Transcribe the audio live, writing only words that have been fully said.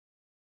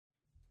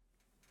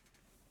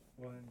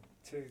One,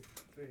 two,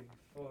 three,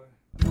 four.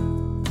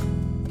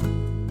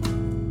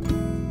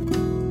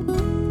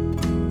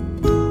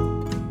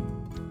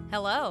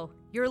 Hello,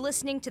 you're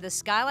listening to the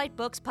Skylight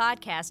Books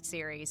podcast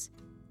series.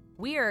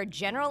 We are a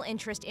general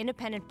interest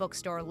independent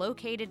bookstore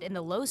located in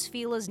the Los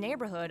Feliz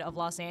neighborhood of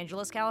Los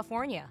Angeles,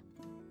 California.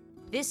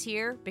 This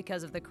year,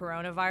 because of the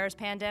coronavirus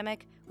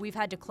pandemic, we've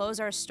had to close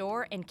our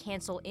store and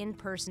cancel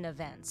in-person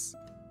events.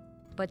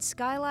 But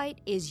Skylight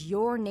is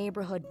your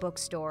neighborhood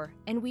bookstore,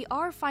 and we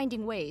are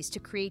finding ways to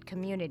create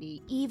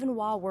community even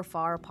while we're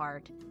far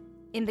apart.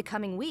 In the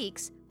coming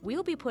weeks,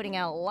 we'll be putting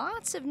out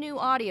lots of new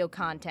audio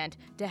content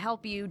to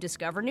help you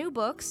discover new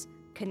books,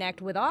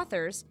 connect with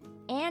authors,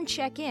 and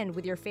check in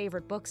with your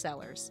favorite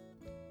booksellers.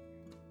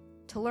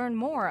 To learn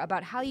more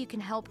about how you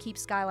can help keep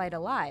Skylight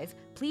alive,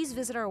 please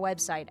visit our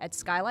website at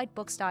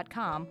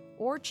skylightbooks.com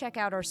or check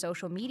out our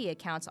social media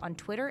accounts on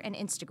Twitter and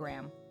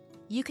Instagram.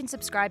 You can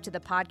subscribe to the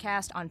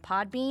podcast on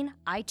Podbean,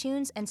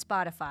 iTunes, and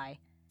Spotify.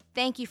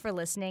 Thank you for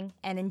listening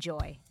and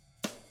enjoy.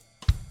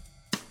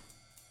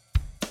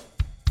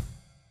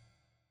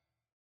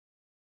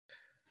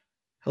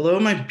 Hello,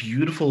 my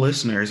beautiful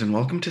listeners, and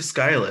welcome to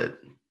Skylight.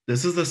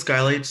 This is the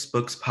Skylight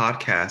Books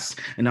podcast,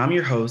 and I'm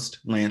your host,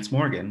 Lance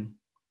Morgan.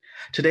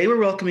 Today, we're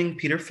welcoming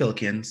Peter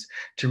Filkins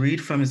to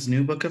read from his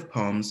new book of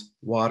poems,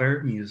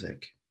 Water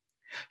Music.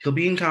 He'll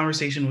be in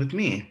conversation with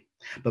me,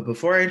 but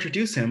before I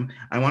introduce him,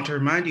 I want to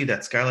remind you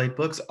that Skylight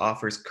Books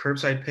offers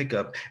curbside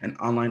pickup and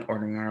online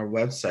ordering on our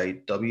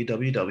website,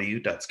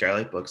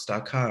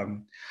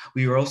 www.skylightbooks.com.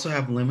 We also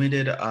have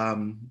limited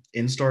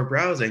in-store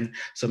browsing,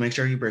 so make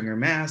sure you bring your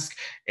mask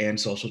and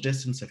social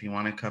distance if you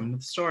want to come to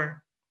the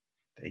store.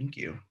 Thank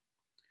you.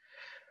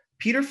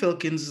 Peter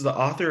Filkins is the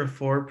author of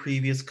 4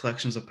 previous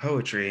collections of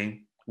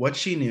poetry, What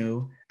She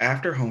Knew,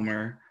 After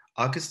Homer,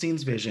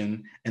 Augustine's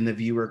Vision, and The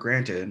Viewer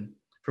Granted,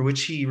 for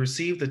which he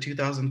received the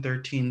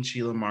 2013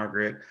 Sheila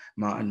Margaret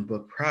Maughton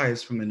Book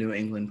Prize from the New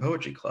England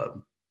Poetry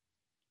Club.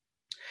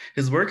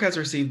 His work has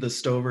received the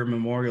Stover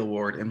Memorial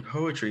Award in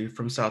Poetry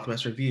from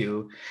Southwest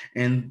Review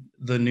and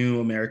the New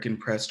American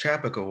Press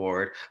Chapek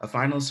Award, a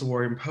finalist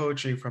award in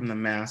poetry from the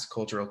Mass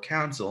Cultural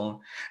Council,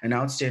 an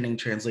outstanding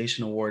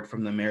translation award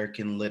from the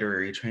American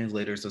Literary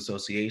Translators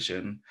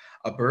Association,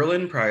 a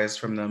Berlin Prize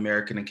from the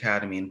American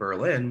Academy in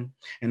Berlin,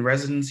 and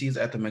residencies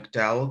at the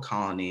MacDowell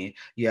Colony,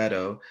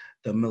 Yaddo,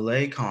 the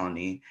Millay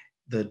Colony,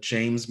 the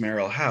James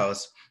Merrill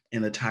House,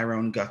 and the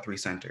Tyrone Guthrie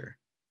Center.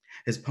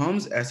 His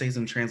poems, essays,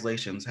 and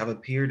translations have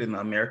appeared in the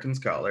American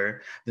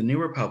Scholar, the New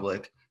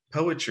Republic,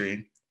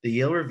 Poetry, the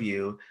Yale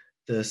Review,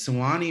 the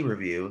Sewanee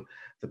Review,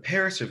 the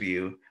Paris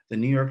Review, the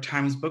New York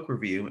Times Book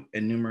Review,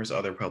 and numerous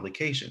other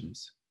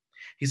publications.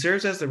 He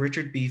serves as the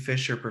Richard B.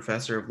 Fisher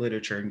Professor of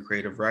Literature and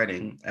Creative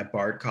Writing at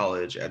Bard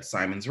College at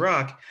Simon's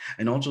Rock,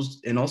 and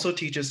also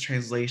teaches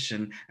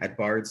translation at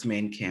Bard's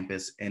main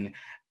campus in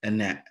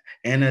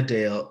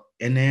Annandale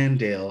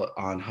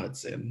on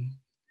Hudson.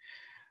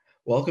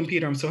 Welcome,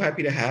 Peter. I'm so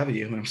happy to have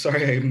you. I'm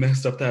sorry I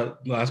messed up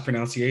that last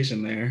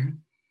pronunciation there.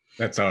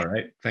 That's all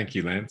right. Thank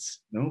you, Lance.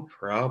 No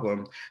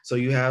problem. So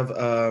you have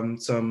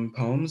some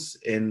poems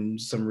and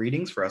some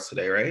readings for us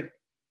today, right?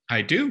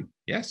 I do.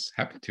 Yes,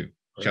 happy to.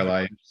 Perfect. Shall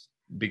I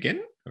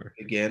begin?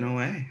 Begin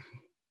away.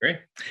 Great.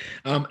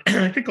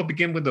 I think I'll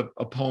begin with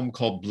a poem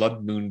called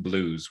Blood Moon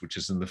Blues, which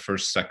is in the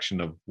first section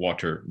of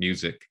Water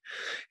Music.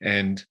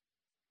 And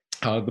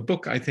the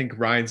book, I think,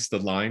 rides the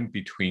line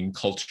between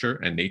culture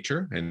and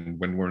nature. And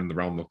when we're in the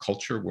realm of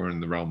culture, we're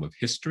in the realm of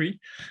history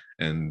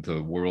and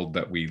the world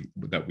that we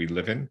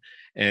live in.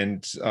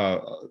 And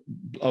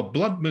a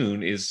blood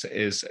moon has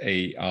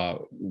a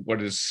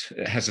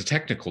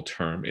technical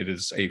term. It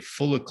is a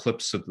full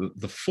eclipse of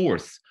the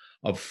fourth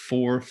of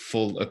 4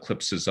 full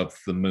eclipses of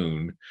the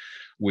moon,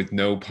 with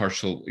no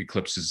partial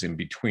eclipses in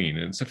between.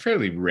 And it's a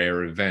fairly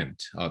rare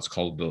event. It's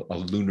called a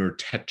lunar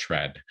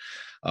tetrad.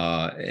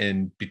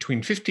 And between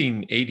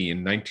 1580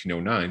 and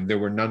 1909, there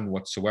were none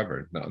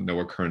whatsoever, no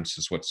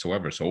occurrences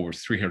whatsoever. So over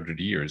 300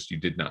 years, you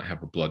did not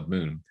have a blood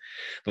moon.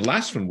 The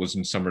last one was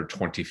in summer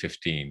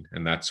 2015,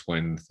 and that's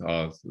when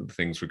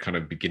things were kind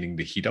of beginning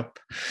to heat up,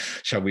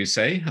 shall we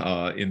say,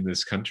 in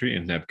this country,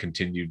 and have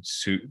continued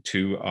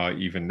to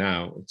even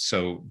now.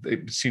 So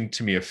it seemed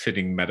to me a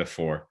fitting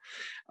metaphor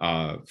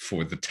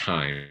for the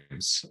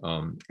times.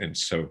 And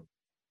so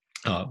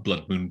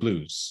Blood Moon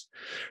Blues.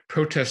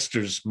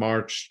 Protesters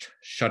marched,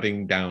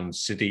 shutting down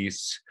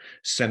cities.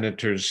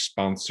 Senators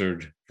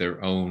sponsored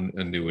their own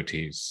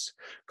annuities.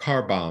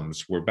 Car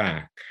bombs were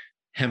back,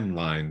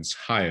 hemlines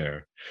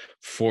higher.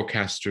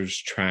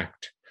 Forecasters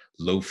tracked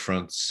low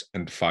fronts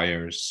and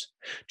fires.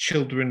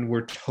 Children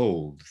were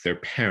told their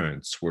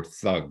parents were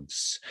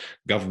thugs.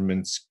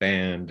 Governments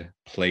banned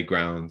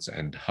playgrounds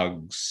and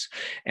hugs.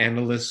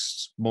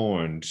 Analysts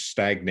mourned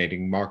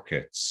stagnating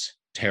markets.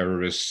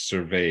 Terrorists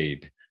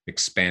surveyed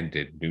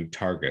expanded new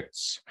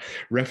targets.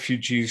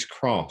 Refugees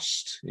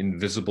crossed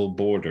invisible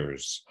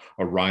borders,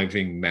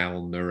 arriving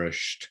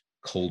malnourished,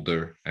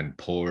 colder and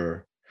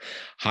poorer.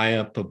 High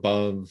up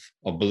above,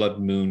 a blood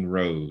moon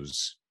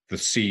rose. The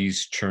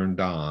seas churned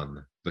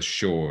on, the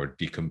shore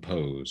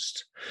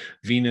decomposed.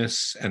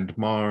 Venus and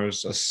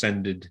Mars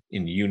ascended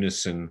in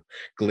unison.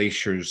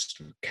 Glaciers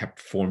kept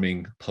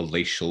forming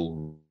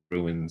palatial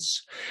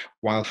ruins,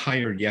 while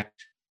higher yet,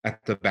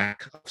 at the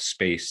back of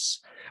space,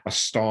 a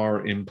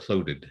star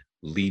imploded,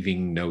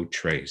 leaving no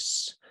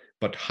trace,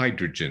 but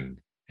hydrogen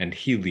and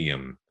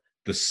helium,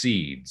 the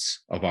seeds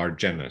of our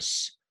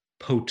genus,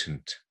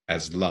 potent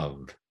as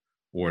love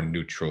or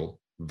neutral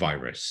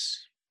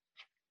virus.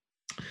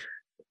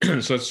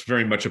 So it's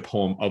very much a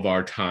poem of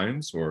our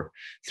times or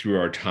through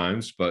our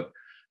times, but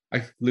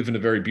I live in a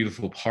very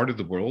beautiful part of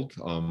the world,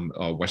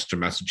 Western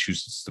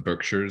Massachusetts, the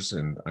Berkshires,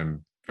 and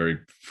I'm very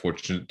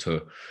fortunate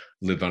to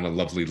live on a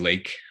lovely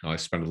lake. I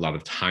spend a lot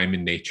of time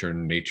in nature,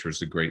 and nature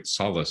is a great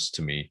solace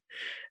to me.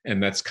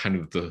 And that's kind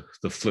of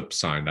the flip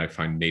side. I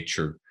find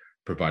nature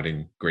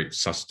providing great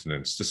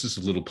sustenance. This is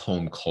a little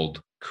poem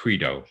called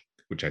Credo,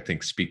 which I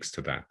think speaks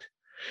to that.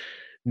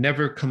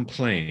 Never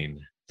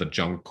complain, the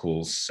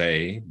jonquils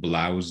say,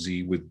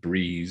 blousy with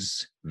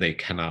breeze they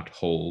cannot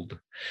hold,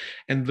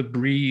 and the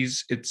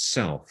breeze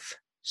itself,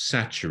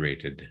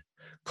 saturated,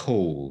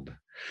 cold,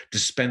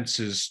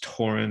 dispenses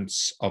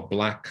torrents of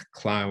black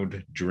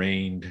cloud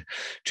drained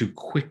to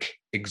quick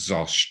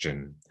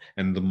exhaustion,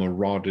 and the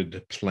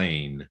marauded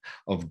plain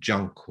of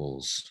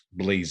jonquils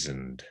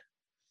blazoned.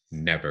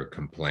 Never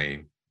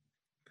complain.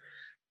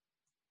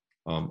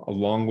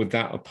 Along with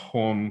that, a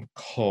poem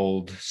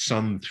called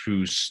Sun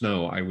Through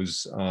Snow. I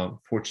was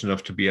fortunate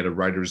enough to be at a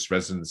writer's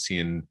residency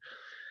in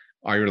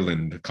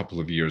Ireland a couple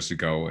of years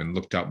ago and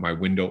looked out my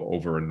window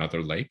over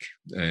another lake.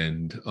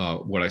 And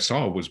what I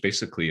saw was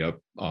basically a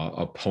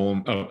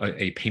poem,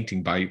 a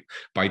painting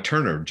by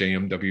Turner,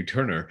 J.M.W.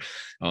 Turner,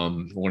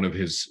 one of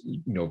his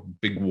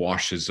big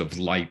washes of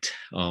light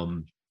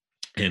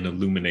and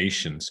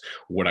illuminations.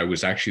 What I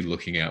was actually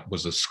looking at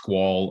was a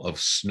squall of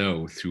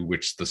snow through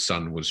which the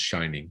sun was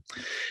shining,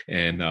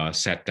 and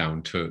sat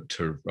down to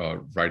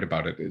write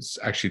about it. It's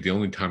actually the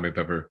only time I've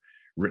ever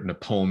written a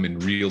poem in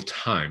real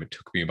time. It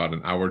took me about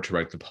an hour to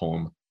write the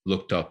poem,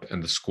 looked up,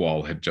 and the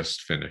squall had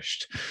just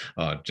finished,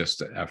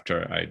 just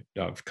after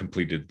I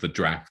completed the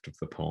draft of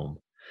the poem.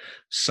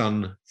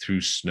 Sun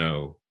Through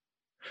Snow.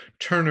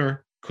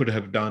 Turner could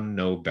have done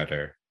no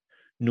better,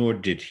 nor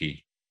did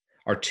he,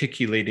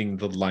 articulating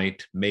the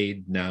light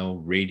made now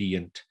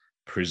radiant,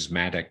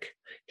 prismatic,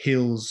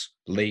 hills,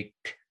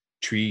 lake,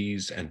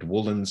 trees, and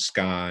woolen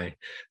sky,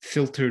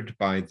 filtered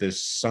by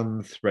this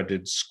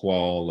sun-threaded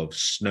squall of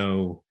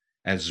snow,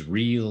 as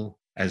real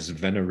as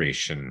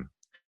veneration,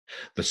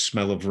 the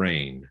smell of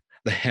rain,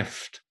 the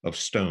heft of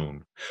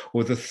stone,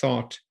 or the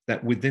thought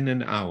that within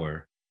an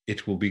hour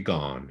it will be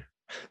gone,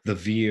 the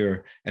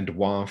veer and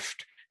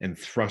waft and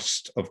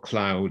thrust of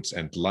clouds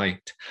and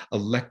light,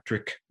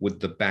 electric with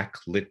the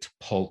backlit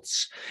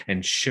pulse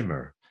and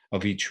shimmer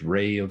of each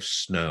ray of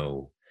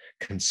snow,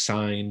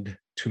 consigned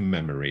to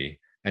memory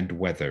and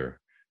weather,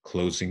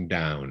 closing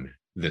down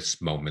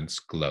this moment's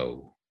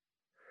glow.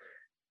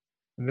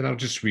 And then I'll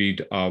just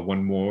read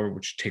one more,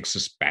 which takes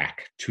us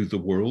back to the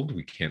world.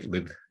 We can't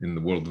live in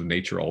the world of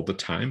nature all the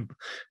time,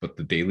 but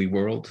the daily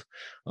world.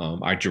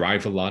 I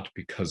drive a lot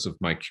because of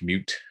my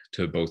commute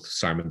to both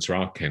Simon's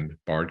Rock and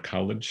Bard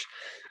College.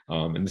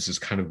 And this is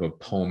kind of a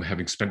poem,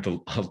 having spent a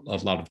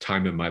lot of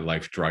time in my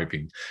life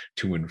driving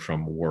to and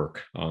from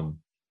work,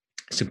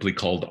 simply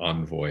called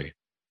Envoy.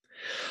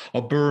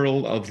 A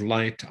burl of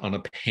light on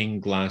a pane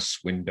glass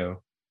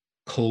window,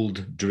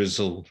 cold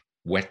drizzle,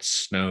 wet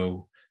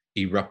snow,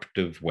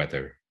 eruptive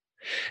weather.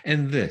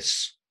 And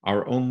this,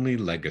 our only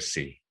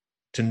legacy,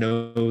 to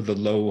know the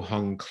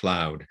low-hung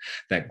cloud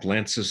that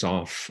glances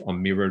off a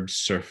mirrored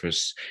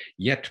surface,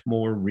 yet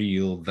more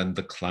real than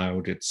the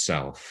cloud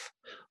itself.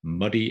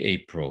 Muddy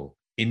April,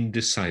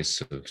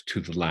 indecisive to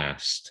the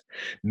last,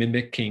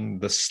 mimicking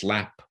the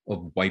slap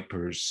of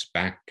wipers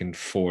back and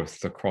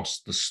forth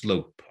across the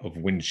slope of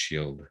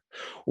windshield,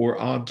 or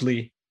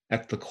oddly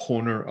at the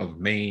corner of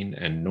Main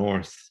and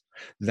North,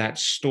 that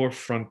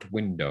storefront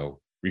window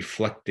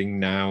reflecting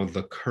now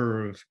the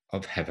curve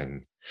of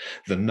heaven,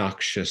 the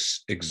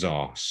noxious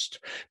exhaust,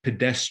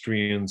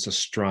 pedestrians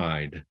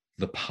astride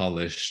the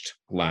polished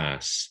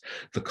glass,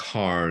 the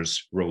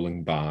cars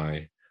rolling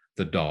by,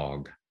 the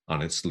dog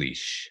on its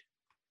leash.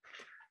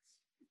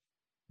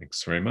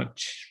 Thanks very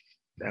much.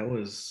 That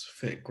was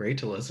great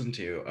to listen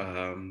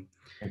to.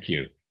 Thank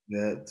you.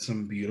 That's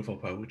some beautiful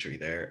poetry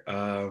there.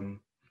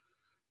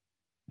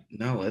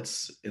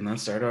 Let's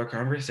start our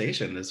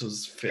conversation. That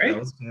was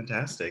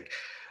fantastic.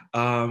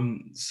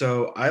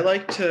 So I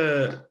like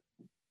to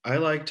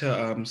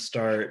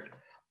start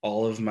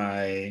all of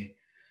my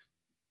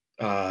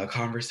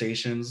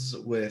conversations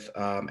with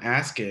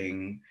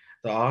asking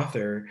the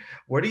author,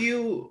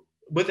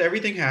 with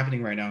everything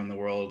happening right now in the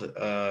world,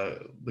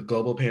 the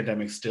global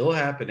pandemic still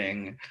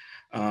happening,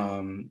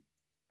 what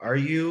are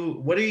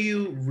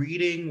you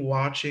reading,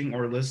 watching,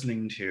 or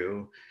listening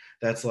to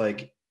that's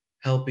like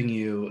helping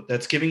you,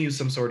 that's giving you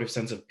some sort of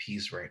sense of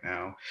peace right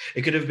now?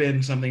 It could have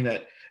been something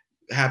that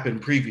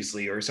happened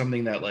previously, or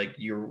something that like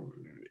you're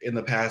in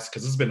the past,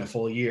 because it's been a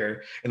full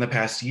year. In the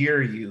past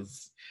year, you've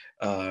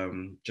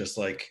just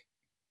like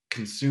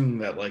consume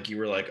that, like you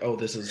were like, oh,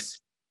 this is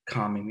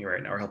calming me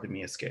right now or helping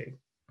me escape?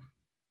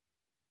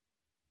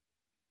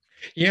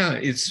 Yeah,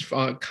 it's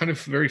kind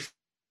of very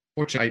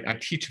fortunate. I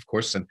teach, of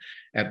course, and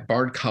at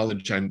Bard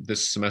College,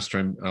 this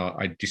semester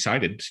I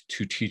decided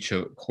to teach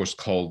a course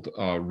called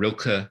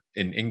Rilke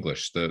in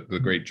English, the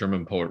great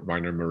German poet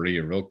Rainer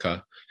Maria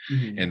Rilke,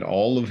 and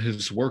all of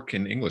his work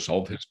in English,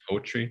 all of his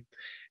poetry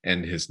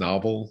and his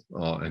novel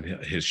and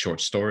his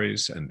short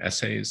stories and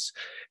essays.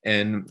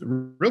 And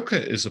Rilke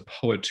is a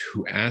poet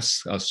who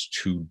asks us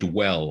to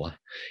dwell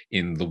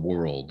in the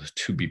world,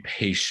 to be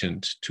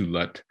patient, to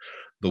let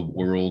the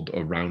world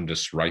around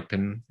us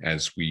ripen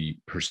as we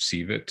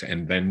perceive it,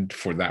 and then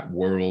for that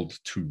world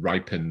to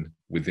ripen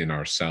within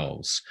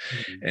ourselves.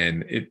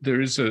 And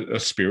there is a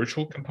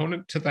spiritual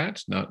component to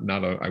that,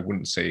 not a, I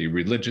wouldn't say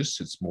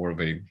religious, it's more of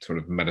a sort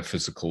of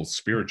metaphysical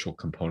spiritual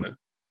component.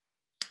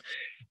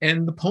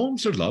 And the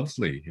poems are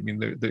lovely. I mean,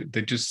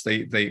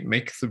 they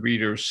make the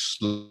reader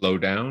slow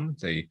down.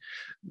 They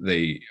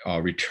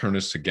return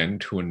us again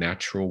to a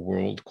natural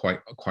world quite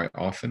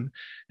often,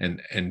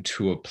 and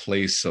to a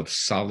place of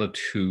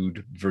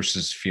solitude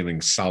versus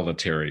feeling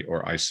solitary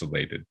or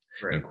isolated.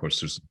 Right. And of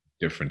course, there's a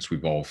difference.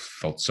 We've all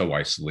felt so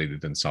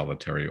isolated and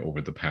solitary over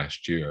the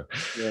past year.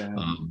 Yeah.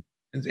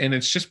 And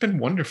it's just been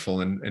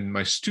wonderful, and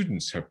my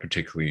students have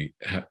particularly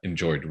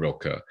enjoyed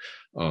Rilke,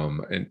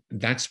 and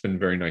that's been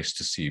very nice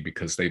to see,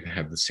 because they've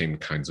had the same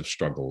kinds of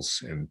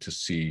struggles, and to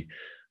see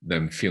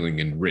them feeling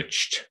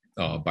enriched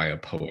by a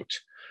poet,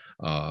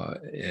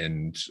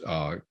 and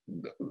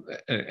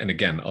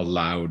again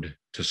allowed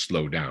to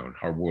slow down.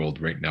 Our world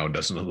right now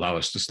doesn't allow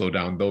us to slow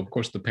down, though of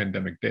course the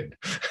pandemic did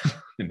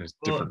in a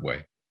different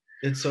way.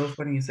 It's so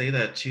funny you say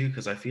that too,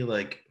 because I feel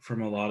like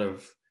from a lot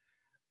of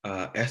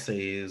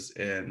essays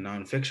and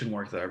nonfiction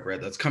work that I've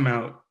read that's come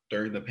out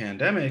during the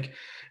pandemic,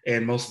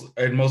 and most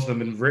of them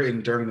been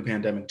written during the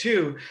pandemic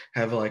too,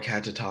 have like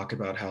had to talk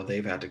about how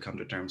they've had to come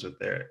to terms with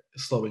their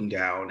slowing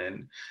down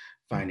and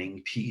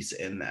finding peace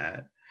in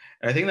that.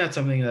 And I think that's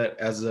something that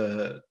as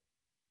a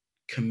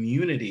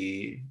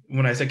community,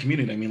 when I say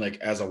community, I mean like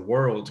as a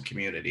world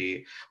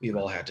community, we've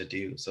all had to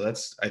do. So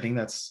I think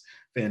that's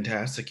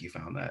fantastic you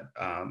found that.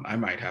 I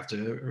might have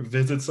to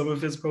visit some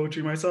of his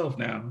poetry myself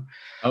now.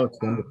 Oh,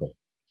 it's wonderful.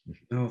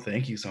 No,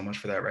 thank you so much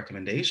for that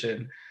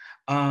recommendation.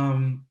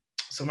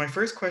 So my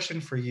first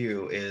question for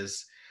you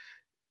is,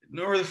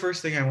 or the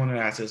first thing I want to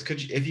ask is,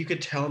 if you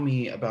could tell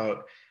me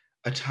about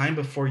a time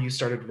before you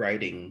started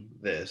writing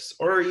this,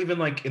 or even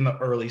like in the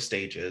early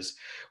stages,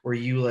 where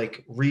you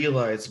like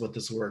realized what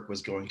this work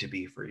was going to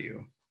be for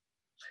you?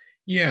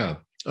 Yeah,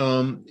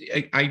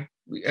 I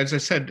as I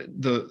said,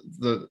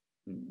 the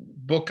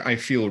book, I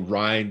feel,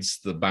 rides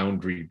the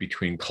boundary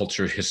between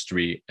culture,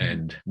 history,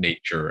 and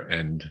nature,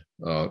 and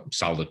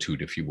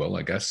solitude, if you will,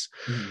 I guess.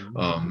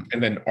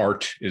 And then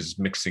art is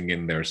mixing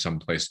in there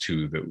someplace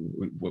too, that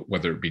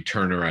whether it be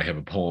Turner, I have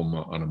a poem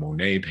on a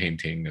Monet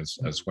painting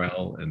as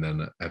well, and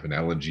then I have an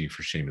elegy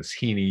for Seamus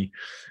Heaney,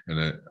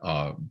 and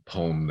a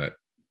poem that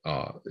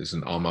is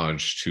an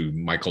homage to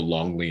Michael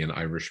Longley, an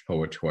Irish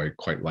poet who I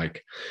quite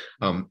like.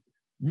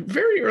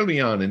 Very early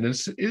on, and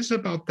this is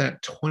about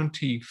that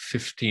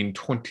 2015,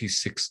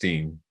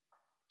 2016,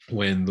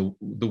 when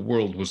the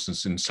world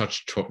was in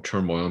such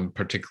turmoil, and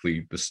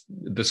particularly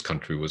this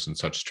country was in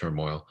such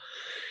turmoil.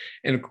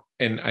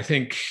 And I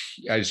think,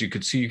 as you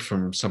could see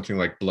from something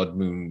like Blood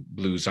Moon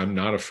Blues, I'm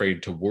not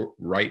afraid to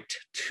write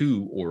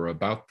to or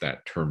about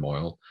that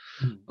turmoil.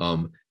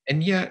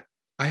 And yet,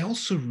 I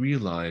also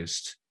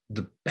realized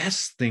the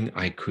best thing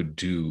I could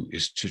do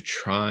is to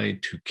try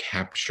to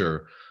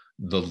capture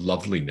the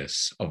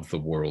loveliness of the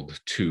world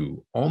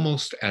too,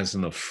 almost as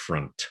an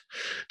affront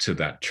to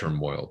that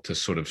turmoil, to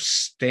sort of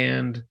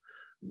stand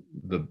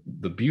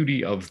the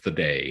beauty of the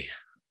day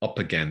up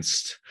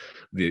against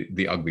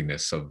the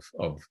ugliness of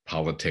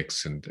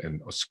politics and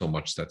so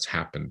much that's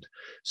happened.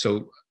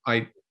 So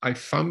I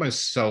found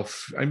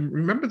myself, I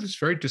remember this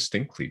very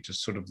distinctly,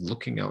 just sort of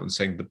looking out and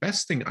saying, the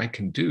best thing I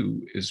can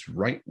do is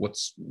write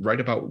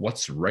about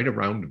what's right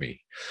around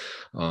me,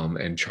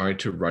 and try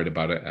to write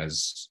about it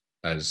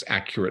as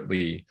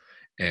accurately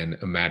and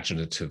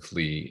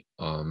imaginatively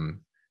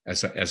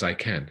as I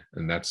can.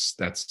 And that's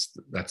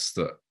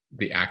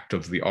the act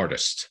of the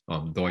artist,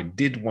 though I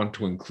did want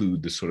to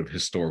include the sort of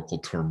historical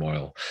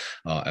turmoil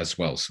as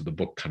well. So the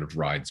book kind of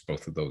rides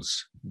both of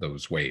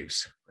those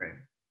waves. Right.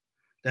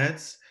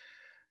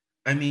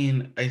 I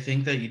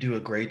think that you do a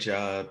great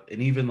job.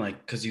 And even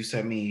like, because you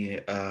sent me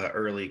an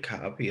early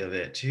copy of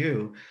it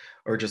too,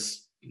 or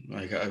just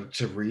like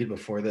to read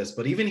before this,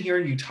 but even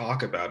hearing you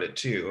talk about it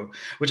too,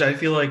 which I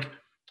feel like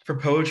for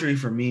poetry,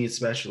 for me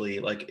especially,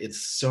 like it's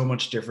so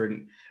much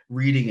different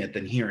reading it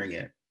than hearing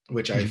it,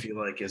 which I feel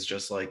like is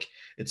just like,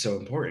 it's so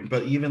important.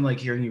 But even like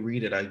hearing you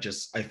read it,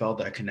 I felt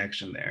that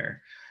connection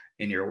there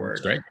in your work.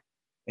 That's great.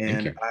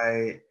 And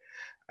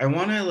I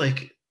want to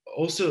like,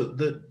 also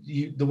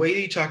the way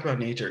you talk about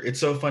nature, it's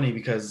so funny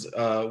because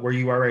where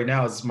you are right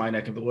now is my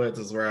neck of the woods,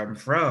 is where I'm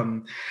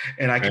from,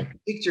 and I can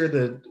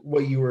picture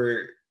what you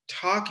were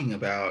talking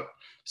about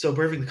So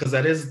perfect, because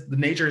the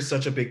nature is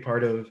such a big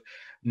part of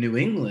New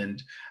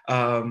England.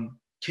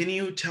 Can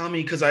you tell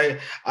me, because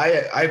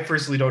I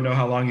personally don't know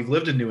how long you've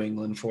lived in New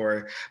England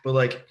for, but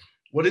like,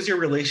 what is your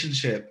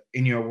relationship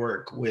in your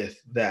work with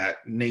that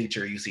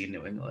nature you see in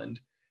New England?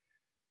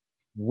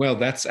 Well,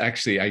 that's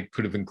actually, I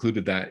could have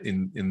included that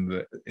in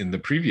the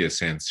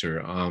previous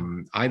answer.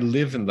 I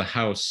live in the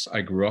house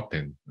I grew up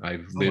in.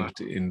 I've Oh, wow.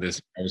 lived in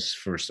this house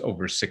for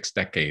over 6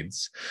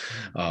 decades.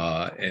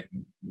 Mhm.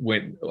 And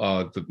when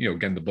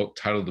again, the book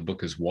title of the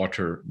book is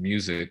Water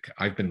Music.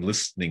 I've been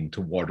listening to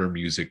water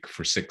music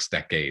for 6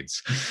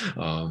 decades,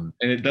 and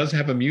it does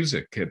have a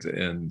music,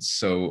 and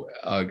so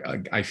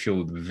I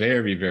feel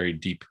very, very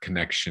deep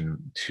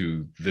connection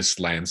to this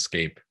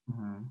landscape.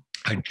 Mhm.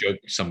 I joke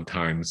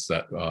sometimes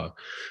that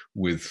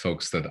with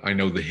folks that I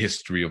know the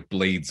history of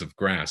blades of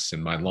grass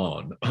in my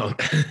lawn.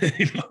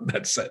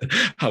 That's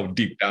how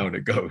deep down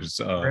it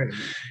goes. Right.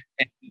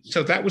 And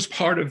so that was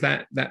part of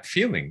that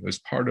feeling. It was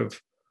part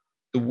of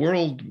the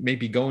world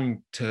maybe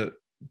going to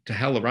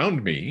hell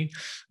around me,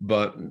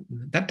 but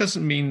that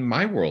doesn't mean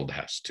my world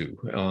has to.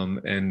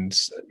 And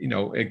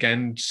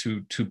again,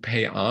 to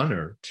pay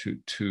honor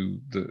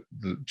to the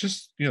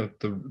just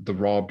the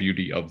raw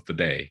beauty of the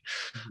day,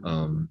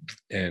 Mhm.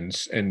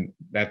 and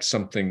that's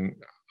something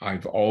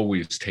I've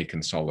always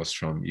taken solace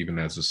from, even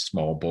as a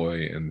small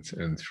boy and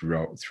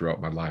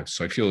throughout my life.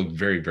 So I feel a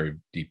very, very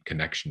deep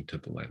connection to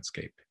the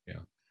landscape.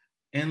 Yeah.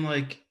 And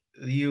like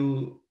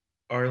you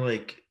are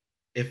like,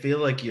 I feel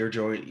like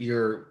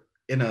you're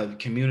in a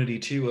community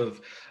too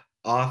of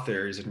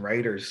authors and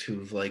writers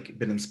who've like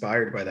been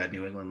inspired by that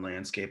New England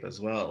landscape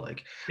as well.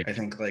 Like Yeah. I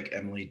think like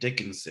Emily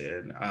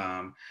Dickinson,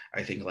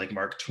 I think like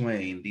Mark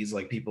Twain, these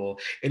like people,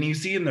 and you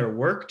see in their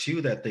work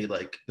too that they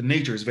like the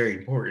nature is very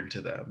important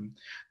to them,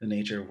 the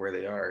nature of where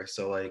they are.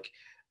 So like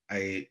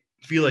I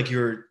feel like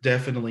you're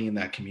definitely in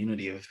that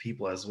community of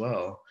people as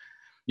well.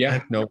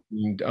 Yeah, no,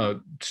 and,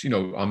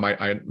 on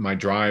my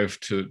drive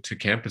to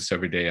campus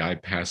every day, I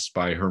passed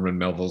by Herman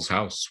Melville's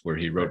house where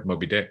he wrote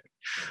Moby Dick,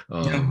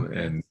 Yeah.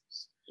 and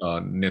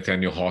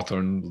Nathaniel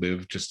Hawthorne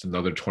lived just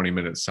another 20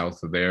 minutes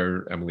south of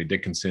there. Emily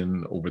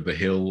Dickinson over the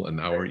hill, an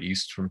hour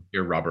east from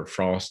here. Robert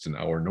Frost, an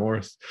hour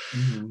north.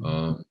 Mhm.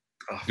 Um,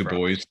 Oh, Du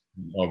Bois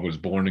was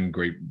born in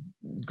Great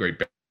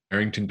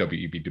Barrington,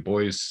 W.E.B. Du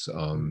Bois.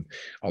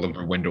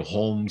 Oliver Wendell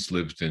Holmes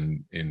lived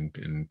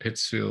in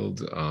Pittsfield.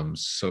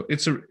 So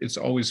it's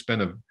always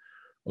been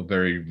a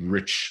very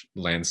rich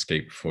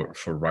landscape for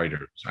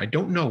writers. I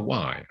don't know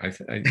why.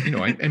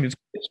 I mean,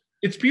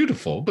 it's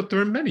beautiful, but there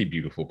are many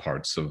beautiful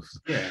parts of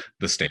yeah.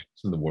 the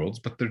states and the worlds.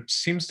 But there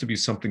seems to be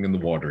something in the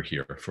water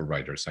here for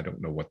writers. I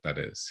don't know what that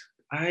is.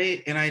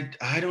 I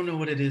don't know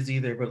what it is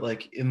either, but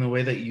like in the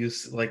way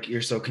that like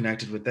you're so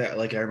connected with that.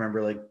 Like I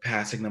remember like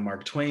passing the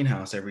Mark Twain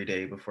house every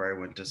day before I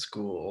went to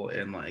school,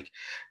 and like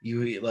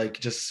you like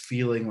just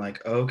feeling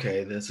like,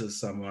 okay, this is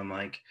someone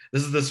like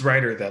this is this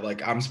writer that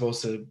like I'm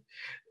supposed to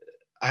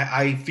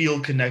I feel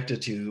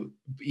connected to,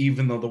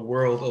 even though the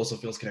world also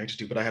feels connected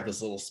to, but I have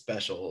this little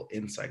special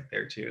insight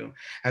there too.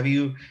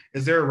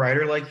 Is there a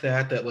writer like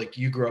that that like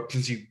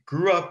since you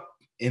grew up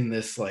in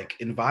this like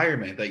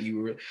environment that you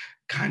were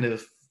kind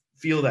of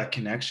feel that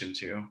connection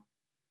to?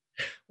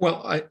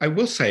 Well, I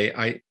will say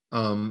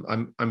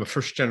I'm a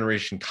first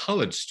generation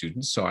college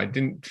student, so I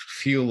didn't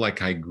feel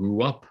like I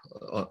grew up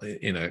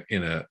in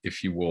a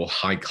if you will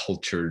high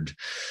cultured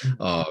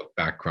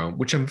background,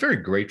 which I'm very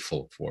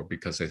grateful for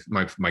because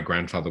my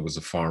grandfather was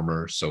a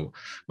farmer, so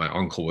my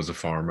uncle was a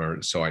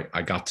farmer, so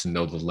I got to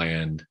know the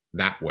land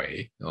that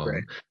way.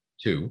 Right.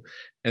 Too.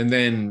 And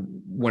then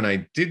when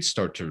I did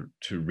start to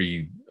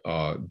read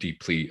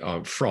deeply,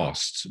 Robert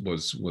Frost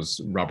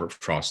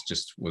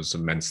just was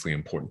immensely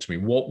important to me.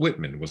 Walt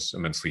Whitman was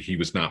immensely. He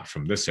was not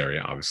from this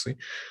area, obviously,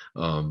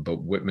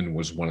 but Whitman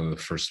was one of the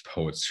first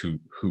poets who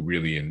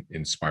really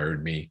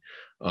inspired me.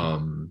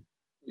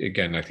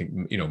 Again, I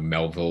think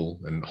Melville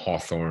and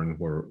Hawthorne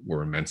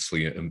were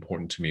immensely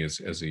important to me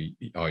as a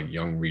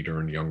young reader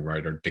and young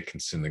writer.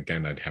 Dickinson,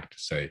 again, I'd have to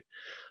say.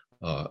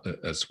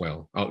 As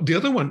well. The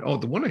other one,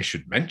 the one I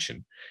should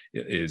mention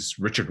is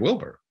Richard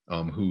Wilbur,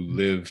 who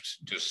lived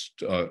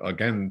just,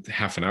 again,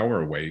 half an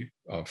hour away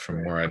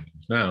from where I live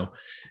now.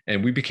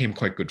 And we became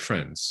quite good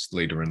friends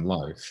later in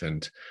life.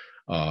 And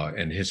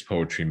his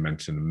poetry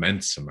meant an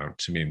immense amount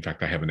to me. In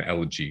fact, I have an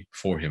elegy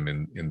for him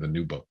in the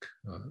new book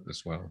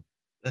as well.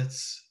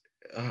 That's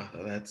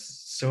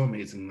so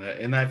amazing.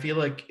 And I feel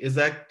like,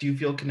 do you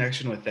feel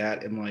connection with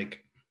that and like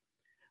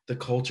the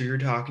culture you're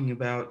talking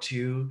about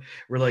too,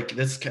 where like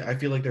this I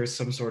feel like there's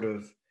some sort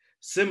of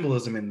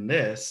symbolism in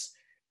this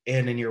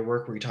and in your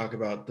work where you talk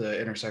about the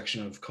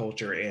intersection of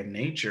culture and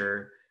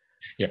nature.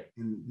 Yeah.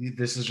 And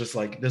this is just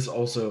like this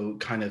also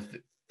kind of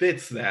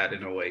fits that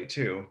in a way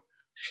too.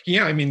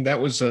 Yeah, I mean that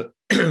was the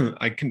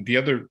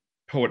other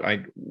poet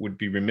I would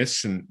be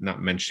remiss in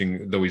not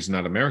mentioning, though he's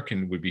not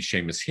American, would be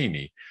Seamus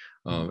Heaney.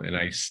 And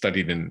I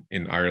studied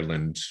in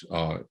Ireland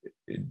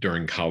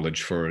during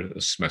college for a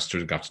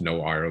semester, got to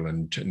know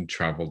Ireland and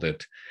traveled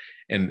it.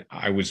 And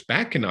I was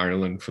back in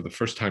Ireland for the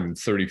first time in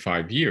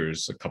 35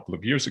 years, a couple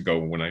of years ago,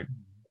 when I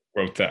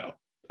wrote that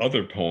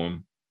other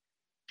poem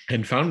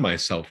and found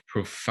myself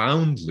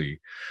profoundly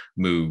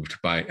moved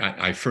by.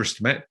 I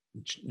first met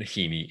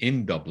Heaney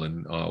in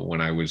Dublin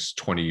when I was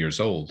 20 years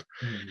old,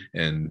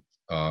 and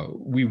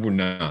we were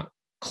not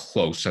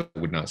close. I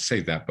would not say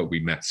that, but we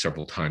met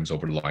several times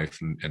over life,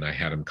 and I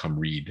had him come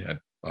read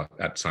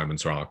at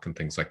Simon's Rock and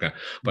things like that.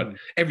 But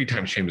every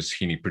time Seamus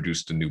Heaney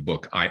produced a new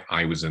book,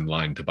 I was in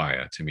line to buy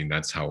it. I mean,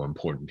 that's how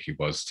important he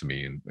was to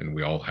me, and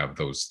we all have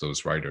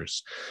those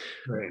writers.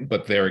 Right.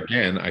 But there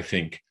again, I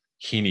think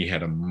Heaney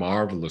had a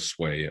marvelous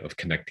way of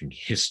connecting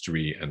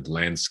history and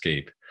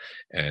landscape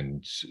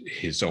and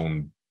his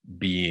own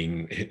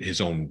being,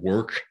 his own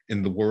work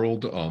in the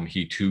world.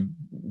 He too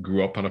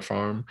grew up on a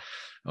farm,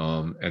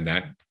 and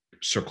that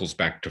circles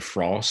back to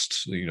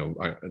Frost.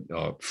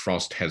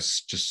 Frost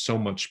has just so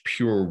much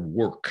pure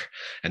work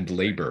and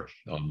labor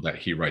that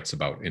he writes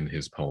about in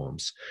his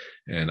poems.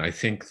 And I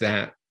think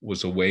that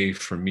was a way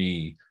for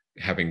me,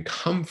 having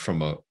come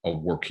from a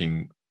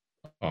working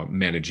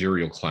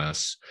managerial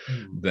class,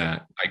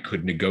 that I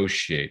could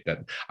negotiate that.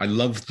 I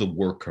love the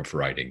work of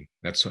writing.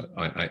 That's what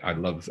I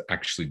love,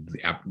 actually,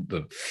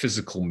 the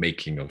physical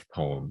making of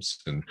poems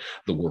and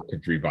the work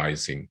of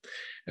revising.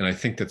 And I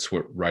think that's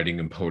what writing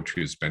and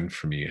poetry has been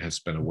for me. It has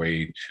been a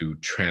way to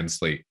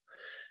translate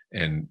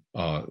and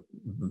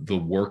the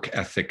work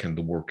ethic and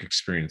the work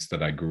experience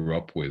that I grew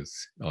up with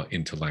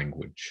into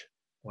language.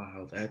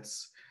 Wow,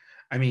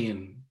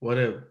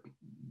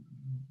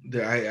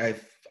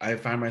 I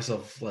find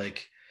myself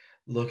like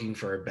looking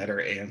for a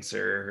better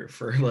answer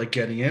for like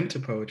getting into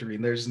poetry,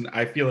 and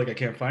I feel like I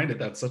can't find it.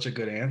 That's such a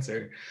good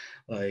answer,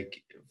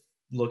 like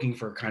looking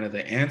for kind of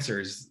the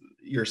answers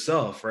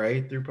yourself,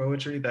 right, through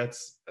poetry.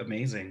 That's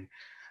amazing.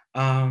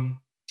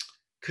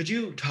 Could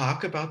you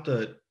talk about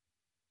the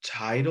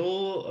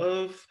title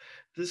of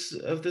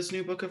this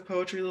new book of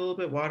poetry a little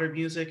bit, Water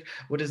Music?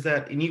 What is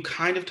that? And you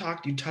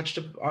touched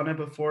on it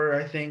before,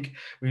 I think,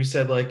 where you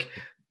said like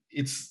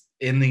it's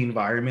in the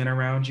environment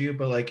around you,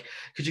 but like,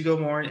 could you go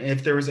more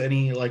if there was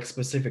any like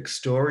specific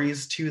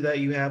stories too that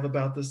you have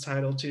about this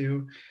title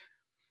too?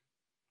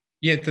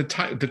 Yeah, the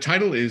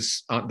title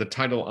is the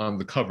title on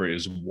the cover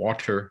is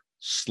Water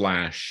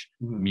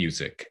 /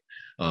 Music,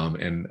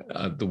 and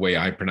the way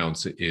I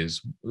pronounce it is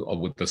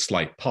with the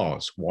slight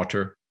pause: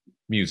 Water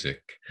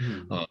Music.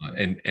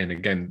 And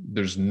again,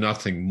 there's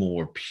nothing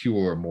more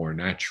pure, more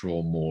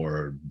natural,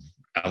 more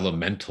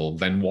elemental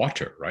than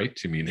water, right?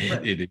 I mean,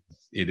 right.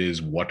 It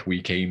is what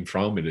we came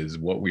from. It is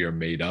what we are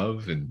made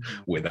of, and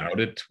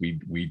without it,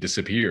 we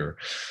disappear.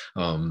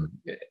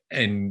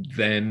 And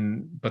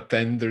then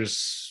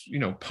there's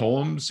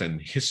poems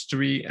and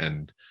history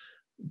and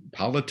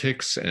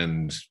politics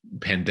and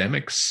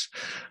pandemics,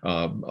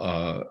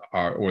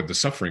 or the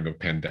suffering of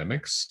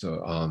pandemics,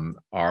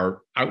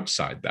 are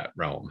outside that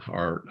realm,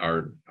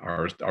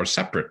 are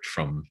separate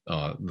from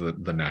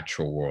the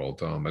natural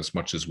world, as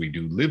much as we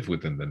do live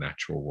within the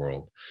natural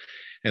world.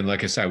 And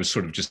like I said, I was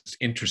sort of just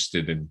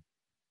interested in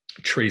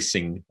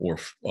tracing or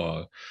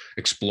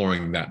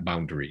exploring that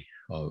boundary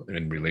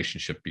in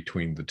relationship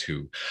between the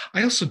two.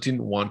 I also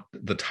didn't want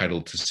the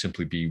title to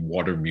simply be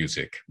Water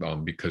Music,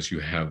 because you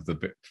have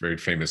the very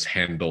famous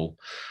Handel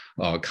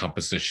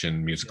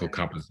musical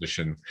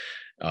composition,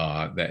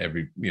 that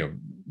every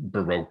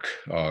Baroque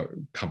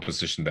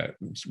composition that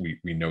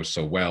we know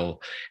so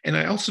well. And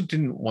I also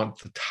didn't want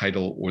the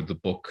title or the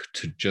book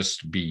to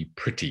just be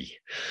pretty,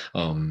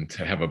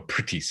 to have a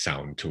pretty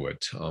sound to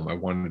it. I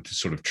wanted to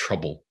sort of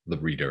trouble the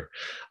reader,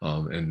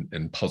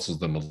 and puzzle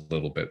them a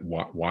little bit.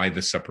 Why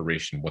the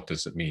separation? What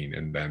does it mean?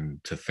 And then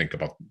to think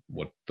about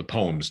what the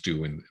poems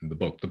do in the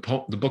book.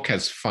 The book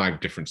has 5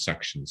 different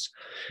sections,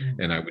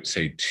 and I would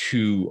say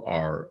 2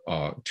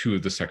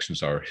 of the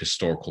sections are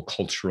historical,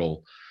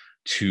 cultural.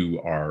 2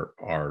 are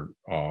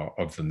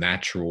of the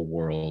natural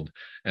world,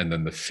 and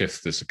then the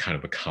 5th is a kind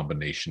of a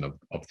combination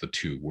of the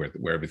 2,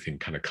 where everything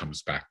kind of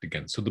comes back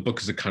again. So the book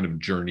is a kind of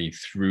journey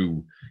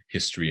through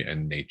history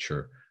and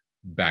nature,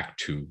 back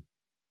to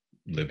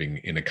living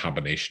in a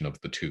combination of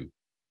the 2.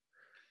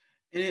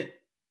 And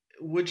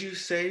would you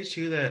say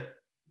too that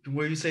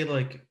where you say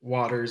like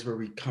water is where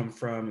we come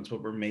from, it's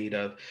what we're made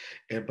of,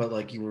 but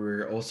like you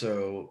were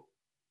also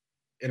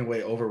in a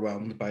way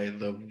overwhelmed by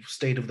the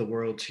state of the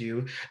world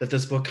too, that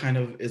this book kind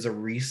of is a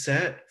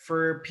reset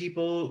for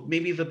people,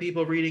 maybe the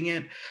people reading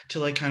it, to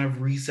like kind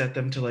of reset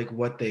them to like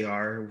what they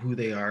are, who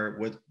they are,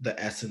 what the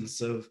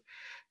essence of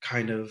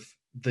kind of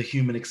the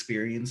human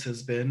experience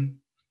has been?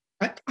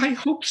 I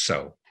hope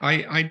so.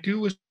 I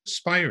do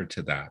aspire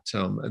to that.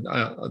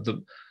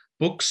 The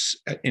books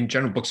in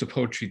general, books of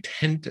poetry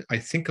I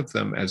think of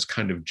them as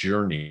kind of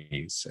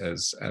journeys,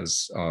 as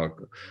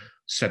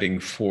setting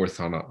forth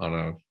on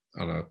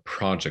a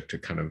project, a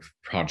kind of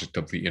project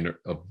of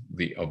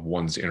of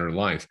one's inner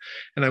life.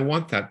 And I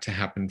want that to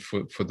happen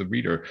for the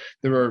reader.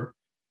 There are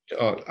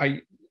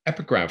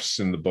epigraphs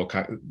in the book.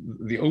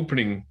 The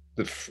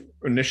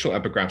initial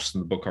epigraphs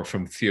in the book are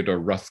from Theodore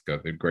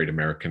Roethke, the great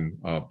American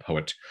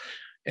poet.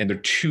 And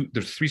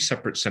there's 3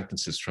 separate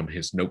sentences from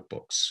his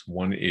notebooks.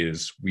 One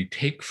is, "We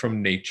take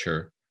from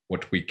nature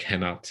what we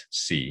cannot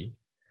see.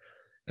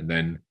 and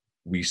then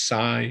we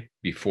sigh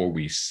before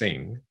we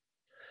sing,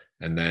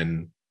 and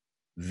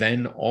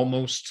then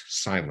almost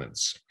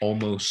silence,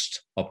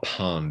 almost a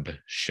pond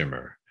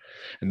shimmer.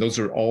 And those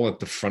are all at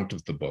the front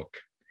of the book.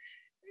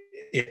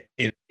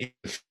 In the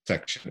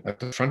section, at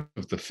the front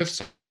of the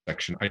fifth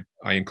section,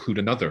 I include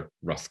another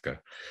Rothko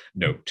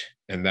note,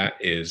 and that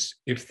is,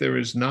 if there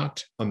is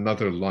not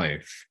another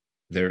life,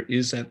 there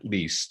is at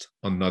least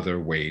another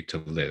way to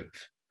live.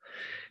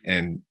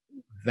 And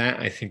that,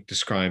 I think,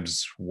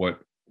 describes what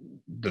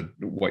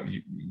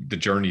the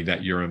journey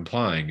that you're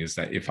implying, is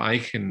that if I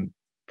can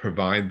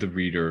provide the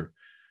reader,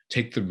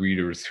 take the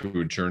reader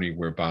through a journey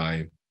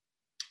whereby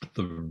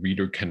the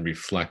reader can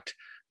reflect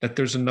that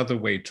there's another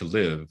way to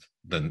live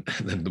than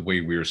the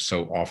way we're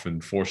so often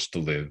forced to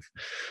live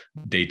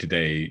day to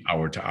day,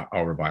 hour to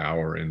hour by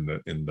hour in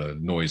the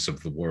noise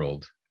of the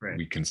world. Right.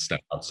 We can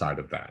step outside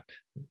of that.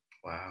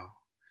 Wow.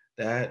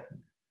 That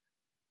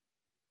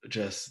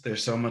just,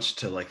 there's so much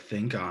to like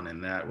think on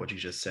in that, what you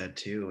just said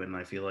too. And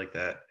I feel like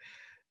that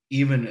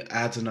even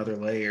adds another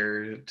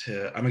layer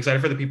to, I'm excited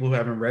for the people who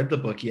haven't read the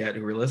book yet,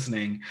 who are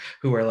listening,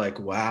 who are like,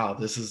 wow,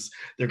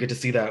 they'll get to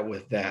see that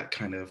with that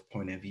kind of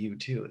point of view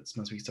too. It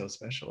must be so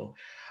special.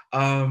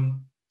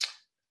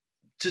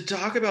 To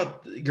talk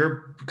about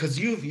because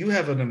you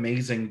have an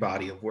amazing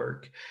body of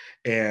work,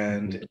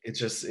 and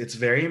it's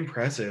very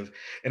impressive.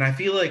 And I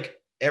feel like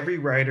every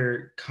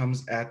writer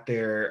comes at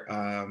their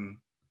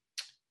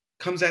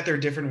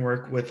different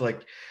work with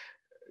like,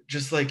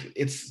 just like,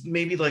 it's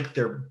maybe like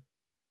they're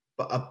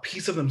a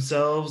piece of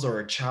themselves,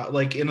 or a child,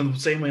 like in the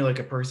same way like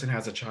a person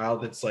has a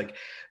child, it's like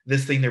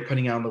this thing they're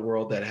putting out in the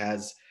world that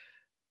has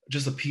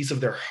just a piece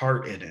of their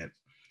heart in it.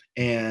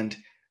 And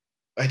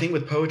I think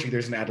with poetry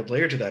there's an added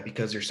layer to that,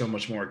 because you're so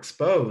much more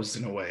exposed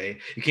in a way.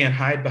 You can't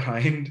hide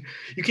behind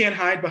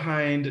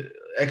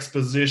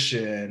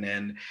exposition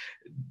and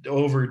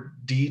over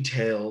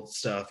detailed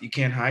stuff. You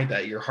can't hide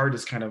that. Your heart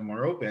is kind of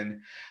more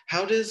open.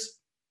 How does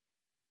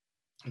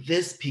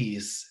this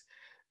piece,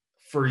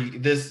 for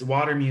this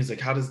Water Music,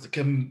 how does it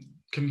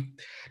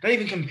not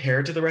even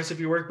compare to the rest of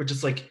your work, but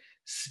just like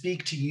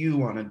speak to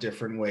you on a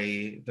different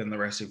way than the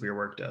rest of your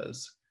work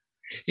does?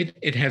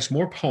 It has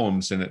more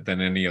poems in it than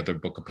any other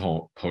book of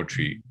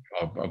poetry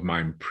of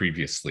mine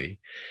previously.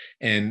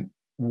 And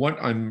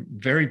what I'm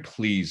very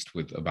pleased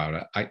with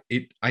about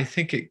it, I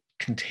think it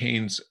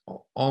contains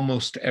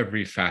almost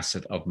every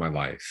facet of my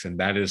life. And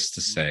that is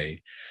to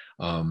say,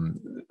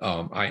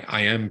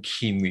 I am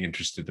keenly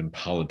interested in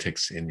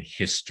politics, in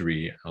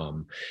history.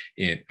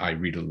 I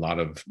read a lot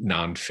of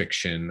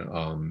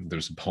nonfiction.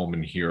 There's a poem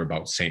in here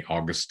about St.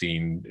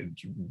 Augustine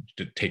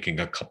taking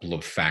a couple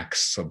of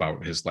facts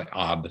about his, like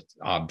odd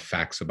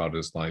facts about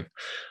his life.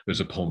 There's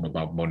a poem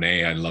about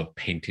Monet. I love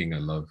painting. I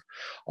love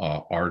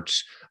art.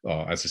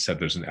 As I said,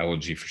 there's an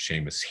elegy for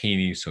Seamus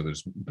Heaney. So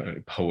there's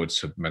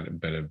poets have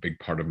been a big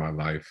part of my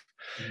life.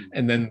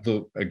 And then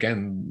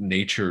again,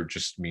 nature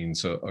just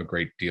means a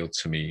great deal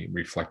to me,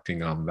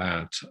 reflecting on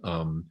that.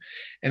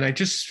 And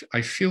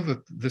I feel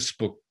that this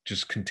book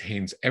just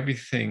contains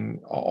everything,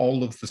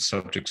 all of the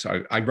subjects.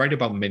 I write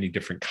about many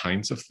different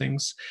kinds of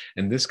things,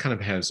 and this kind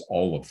of has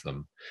all of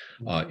them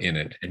in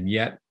it. And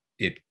yet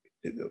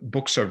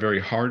books are very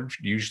hard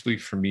usually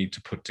for me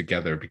to put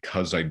together,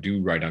 because I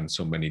do write on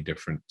so many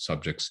different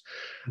subjects.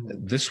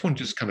 This one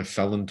just kind of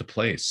fell into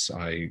place.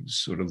 I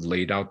sort of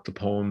laid out the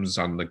poems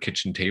on the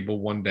kitchen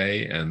table one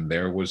day, and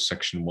there was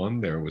section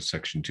 1, there was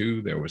section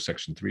 2, there was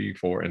section 3,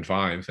 4, and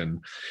 5.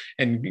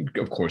 And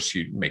of course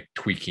you make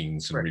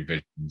tweakings and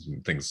revisions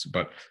and things,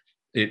 but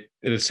it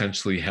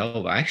essentially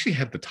held. I actually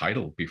had the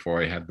title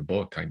before I had the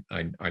book.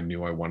 I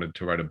knew I wanted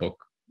to write a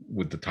book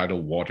with the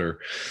title Water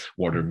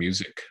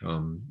Music.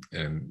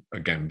 And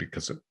again,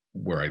 because of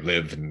where I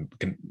live and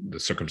the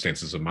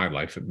circumstances of my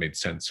life, it made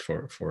sense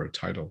for a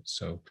title.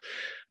 So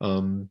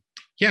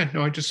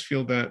I just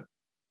feel that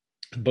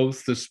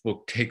both this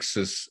book takes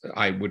us,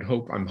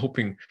 I'm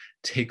hoping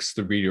takes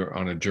the reader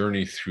on a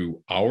journey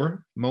through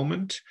our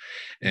moment,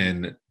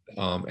 and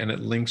it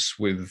links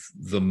with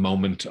the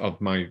moment of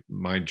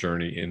my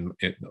journey in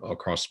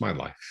across my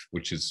life,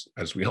 which is,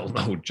 as we all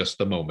know,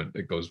 just a moment.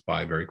 It goes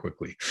by very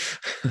quickly.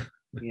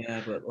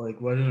 Yeah, but like,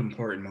 what an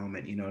important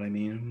moment, you know what I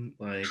mean?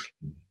 Like,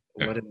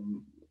 I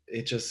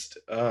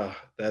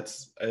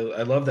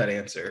love that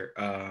answer.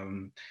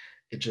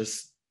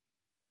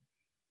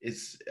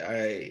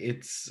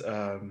 It's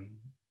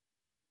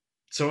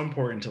so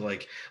important to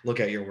like look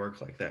at your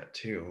work like that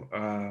too.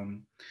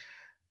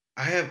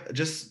 I have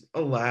just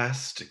a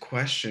last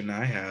question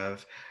I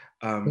have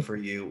for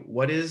you.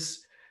 What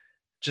is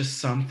just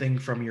something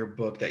from your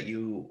book that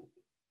you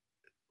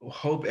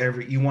hope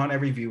you want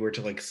every viewer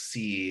to like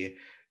see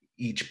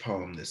each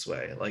poem this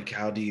way? Like,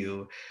 how do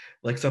you,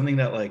 like, something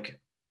that like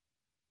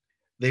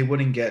they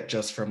wouldn't get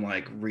just from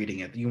like reading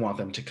it, you want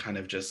them to kind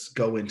of just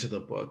go into the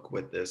book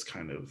with this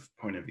kind of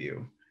point of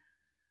view?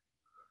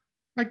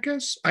 I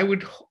guess I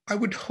would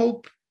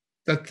hope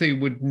that they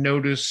would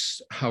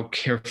notice how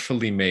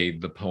carefully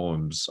made the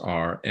poems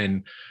are,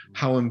 and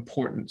how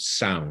important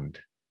sound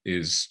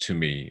is to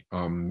me,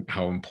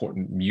 how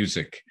important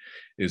music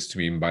is to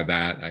me. And by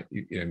that,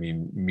 I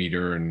mean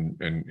meter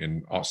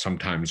and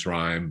sometimes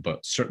rhyme,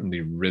 but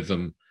certainly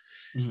rhythm,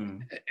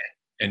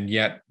 and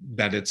yet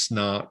that it's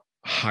not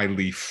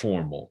highly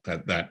formal,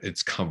 that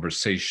it's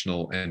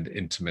conversational and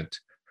intimate,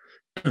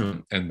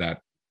 and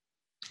that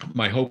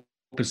my hope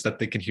is that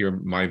they can hear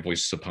my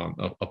voice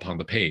upon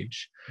the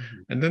page.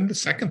 And then the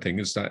second thing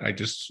is that I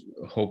just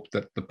hope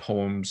that the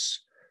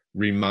poems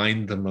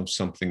remind them of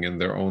something in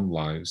their own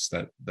lives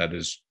that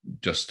is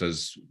just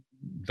as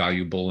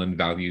valuable and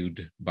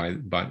valued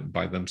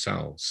by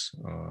themselves.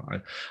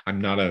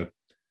 I'm not a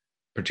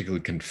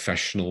particularly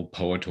confessional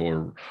poet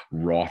or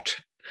wrought,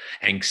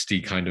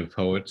 angsty kind of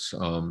poet.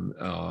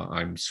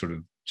 I'm sort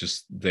of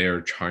just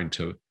there trying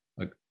to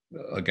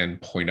again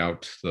point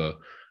out the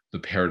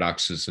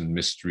paradoxes and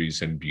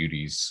mysteries and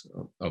beauties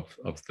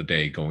of the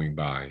day going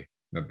by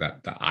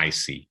that I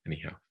see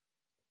anyhow.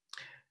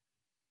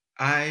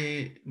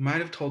 I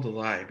might have told a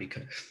lie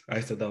because I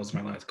said that was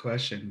my last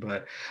question,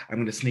 but I'm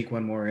going to sneak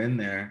one more in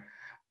there.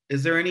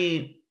 Is there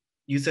any,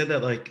 you said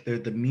that like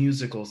the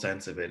musical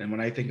sense of it. And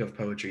when I think of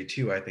poetry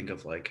too, I think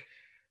of like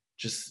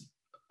just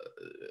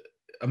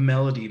a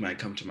melody might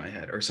come to my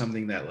head or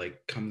something that like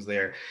comes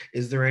there.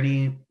 Is there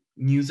any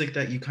music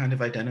that you kind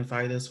of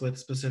identify this with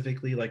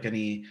specifically, like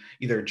any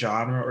either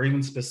genre or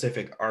even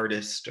specific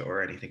artist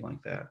or anything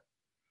like that?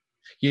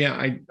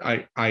 Yeah,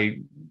 I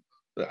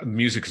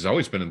music has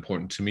always been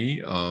important to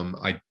me.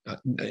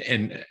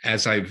 And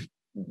as I've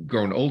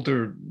grown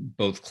older,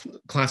 both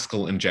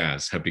classical and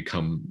jazz have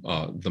become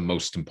the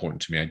most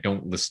important to me. I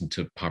don't listen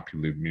to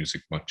popular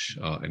music much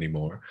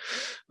anymore.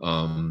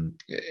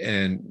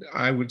 And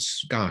I would,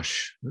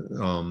 gosh,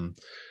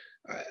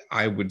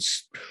 I would,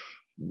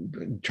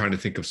 trying to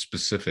think of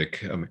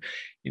specific.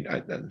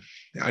 I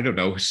don't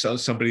know. So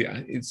somebody,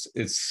 it's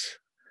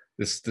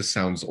this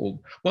sounds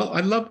old. Well, I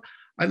love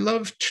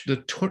the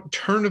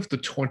turn of the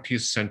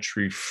 20th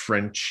century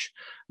French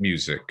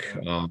music.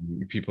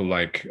 People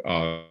like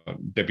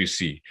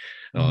Debussy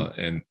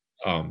and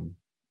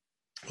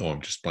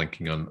I'm just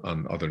blanking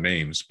on other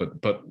names,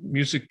 but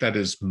music that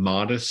is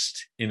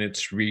modest in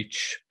its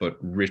reach, but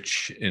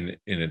rich in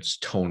its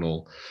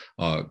tonal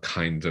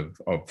kind of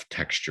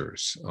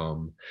textures,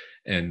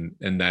 and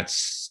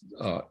that's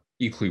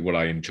equally what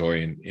I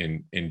enjoy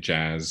in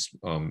jazz.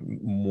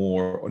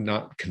 More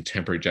not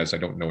contemporary jazz. I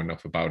don't know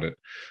enough about it,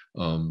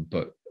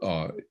 but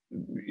I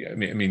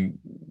mean,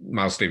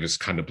 Miles Davis'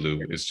 Kind of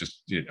Blue is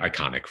just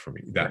iconic for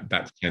me.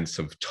 That sense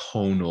of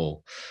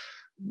tonal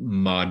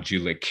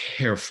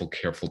careful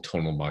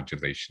tonal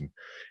modulation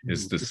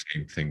is the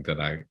same thing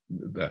that I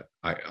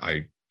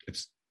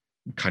it's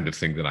kind of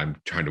thing that I'm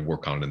trying to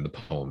work on in the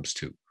poems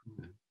too.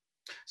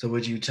 So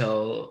would you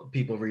tell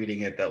people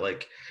reading it that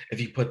like if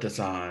you put this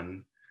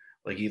on,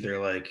 like either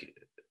like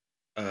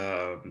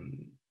the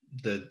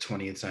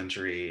 20th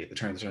century, the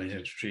turn of the 20th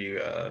century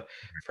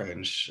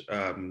French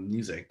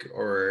music,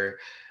 or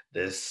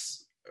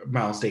this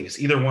Miles Davis,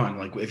 either one,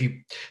 like if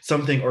you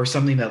something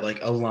that like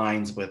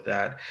aligns with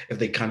that, if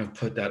they kind of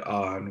put that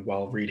on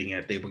while reading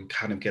it, they would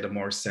kind of get a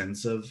more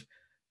sense of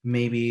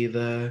maybe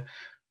it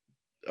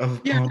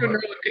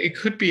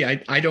could be.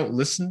 I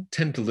don't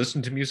tend to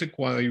listen to music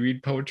while I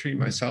read poetry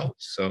myself.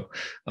 So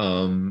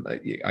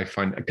I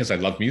find, because I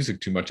love music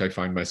too much, I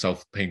find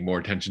myself paying more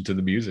attention to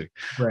the music.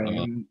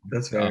 Right,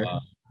 that's fair.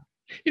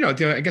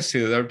 I guess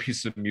the other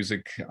piece of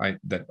music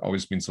that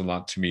always means a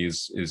lot to me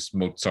is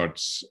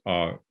Mozart's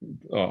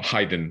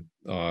Haydn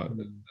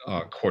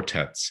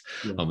quartets.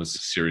 It's a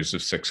series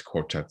of 6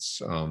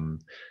 quartets.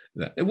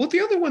 Well,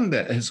 the other one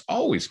that has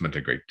always meant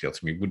a great deal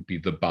to me would be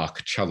the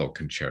Bach cello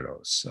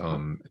concertos.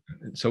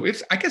 So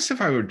I guess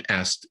if I were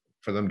asked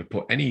for them to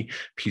put any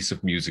piece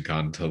of music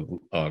on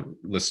to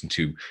listen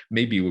to,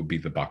 maybe it would be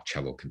the Bach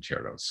cello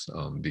concertos,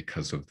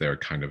 because of their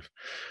kind of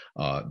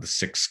the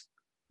 6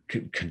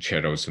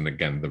 concertos, and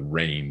again the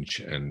range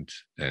and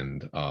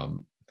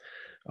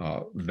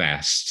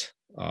vast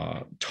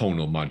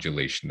tonal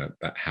modulation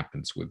that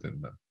happens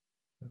within them.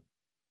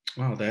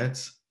 Wow,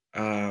 that's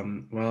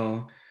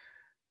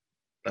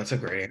that's a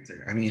great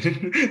answer. I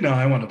mean, no,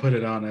 I want to put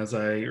it on as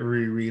I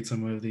reread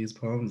some of these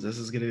poems. This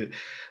is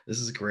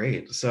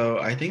great. So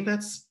I think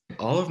that's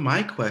all of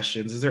my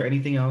questions. Is there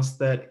anything else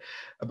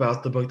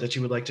about the book that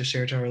you would like to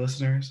share to our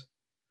listeners?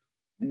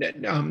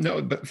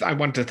 No, but I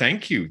want to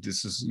thank you.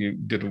 You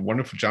did a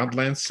wonderful job,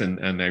 Lance,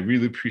 and I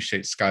really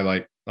appreciate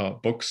Skylight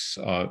Books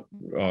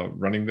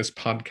running this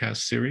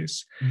podcast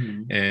series.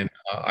 And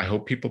I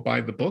hope people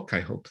buy the book. I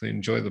hope they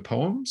enjoy the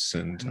poems,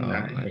 and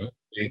I hope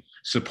they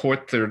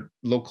support their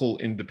local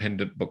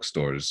independent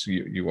bookstores.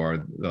 You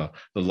are the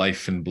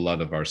life and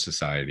blood of our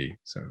society.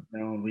 So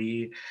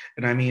and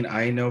I mean,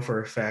 I know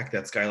for a fact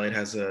that Skylight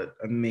has an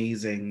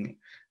amazing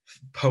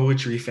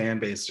poetry fan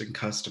base and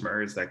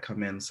customers that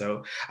come in.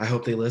 So I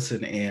hope they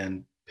listen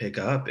and pick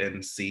up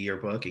and see your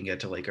book and get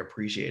to like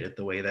appreciate it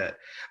the way that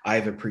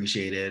I've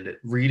appreciated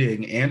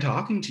reading and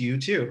talking to you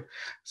too.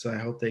 So I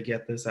hope they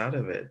get this out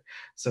of it.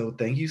 So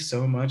thank you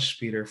so much,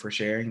 Peter, for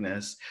sharing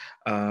this.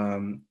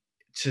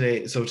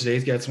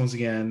 today's guest once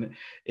again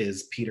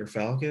is Peter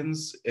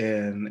Falcons,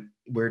 and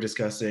we're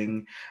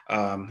discussing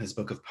his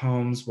book of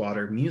poems,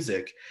 Water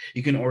Music.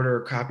 You can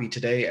order a copy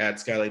today at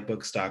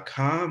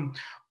skylightbooks.com,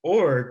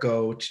 or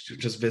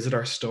just visit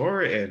our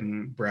store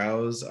and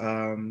browse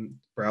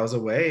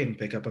away and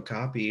pick up a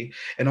copy,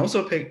 and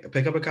also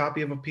pick up a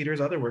copy of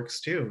Peter's other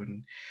works too,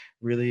 and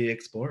really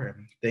explore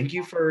him. Thank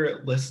you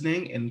for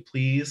listening, and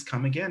please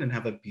come again and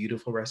have a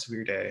beautiful rest of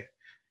your day.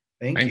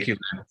 Thank you,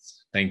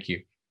 Lance. Thank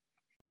you.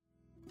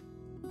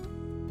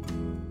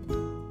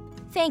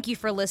 Thank you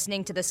for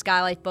listening to the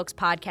Skylight Books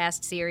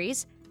podcast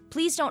series.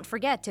 Please don't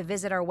forget to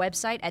visit our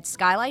website at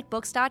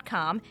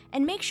skylightbooks.com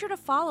and make sure to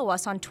follow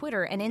us on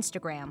Twitter and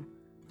Instagram.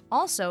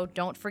 Also,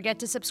 don't forget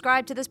to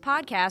subscribe to this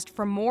podcast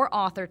for more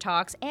author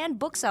talks and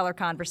bookseller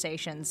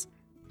conversations.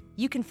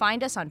 You can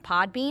find us on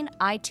Podbean,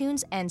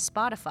 iTunes, and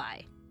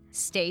Spotify.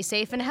 Stay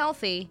safe and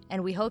healthy,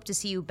 and we hope to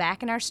see you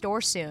back in our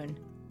store soon.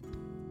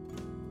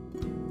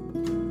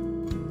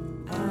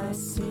 I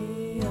see